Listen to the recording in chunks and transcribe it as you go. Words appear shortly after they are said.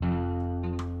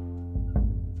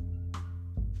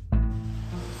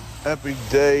Epic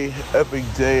day,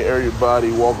 everybody.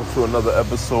 Welcome to another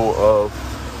episode of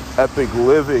Epic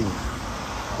Living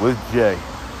with Jay.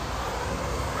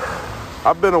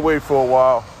 I've been away for a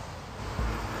while.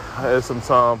 I had some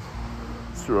time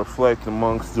to reflect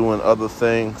amongst doing other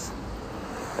things.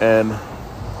 And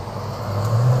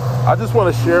I just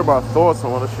want to share my thoughts. I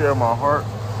want to share my heart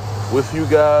with you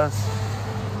guys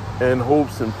in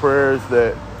hopes and prayers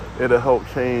that it'll help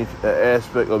change an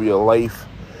aspect of your life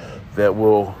that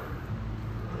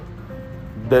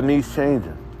needs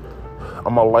changing.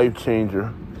 I'm a life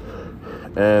changer,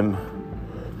 and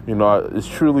it's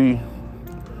truly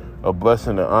a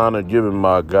blessing and honor given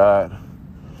by God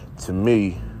to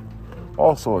me.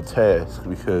 Also a task,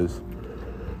 because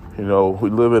we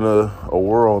live in a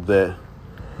world that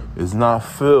is not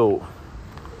filled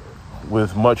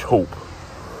with much hope.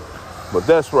 But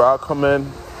that's where I come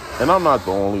in, and I'm not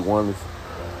the only one.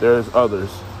 There's others.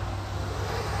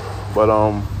 But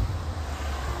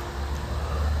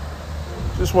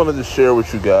just wanted to share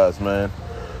with you guys, man.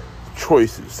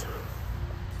 Choices.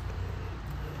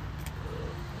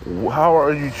 How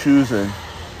are you choosing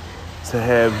to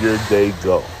have your day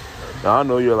go? Now, I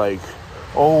know you're like,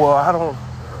 oh, well,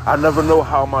 I never know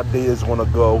how my day is going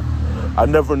to go. I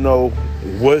never know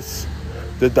what's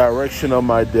the direction of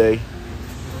my day.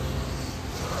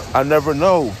 I never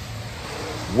know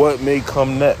what may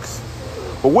come next.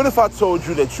 But what if I told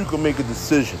you that you can make a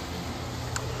decision?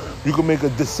 You can make a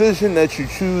decision that you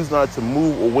choose not to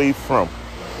move away from.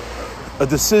 A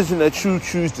decision that you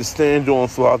choose to stand on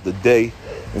throughout the day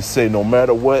and say, no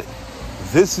matter what,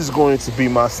 this is going to be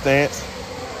my stance.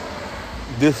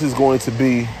 This is going to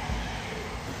be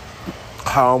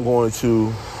how I'm going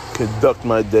to conduct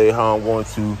my day, how I'm going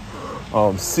to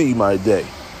see my day.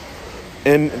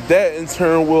 And that in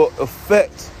turn will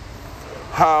affect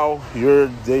how your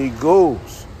day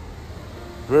goes.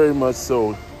 Very much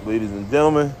so, ladies and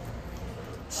gentlemen.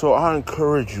 So I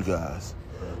encourage you guys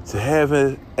to have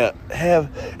an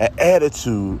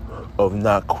attitude of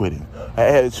not quitting, an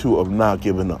attitude of not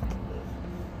giving up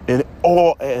in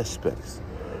all aspects,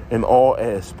 and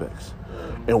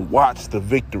watch the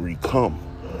victory come.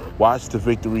 Watch the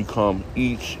victory come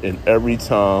each and every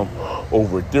time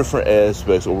over different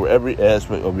aspects, over every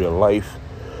aspect of your life.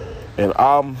 And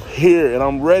I'm here and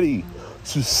I'm ready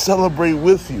to celebrate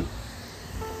with you.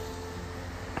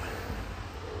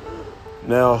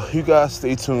 Now, you guys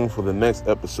stay tuned for the next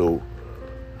episode,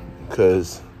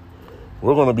 because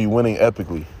we're going to be winning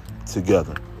epically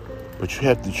together. But you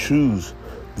have to choose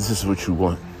this is what you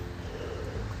want.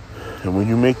 And when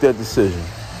you make that decision,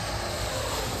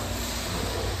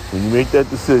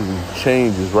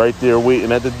 change is right there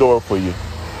waiting at the door for you.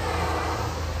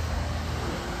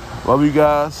 Love you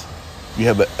guys. You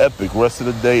have an epic rest of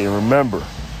the day. And remember,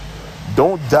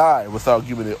 don't die without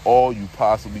giving it all you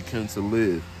possibly can to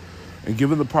live. And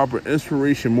given the proper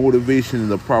inspiration, motivation,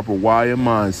 and the proper why and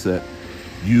mindset,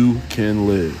 you can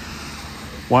live.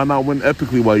 Why not win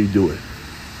epically while you do it?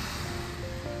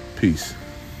 Peace.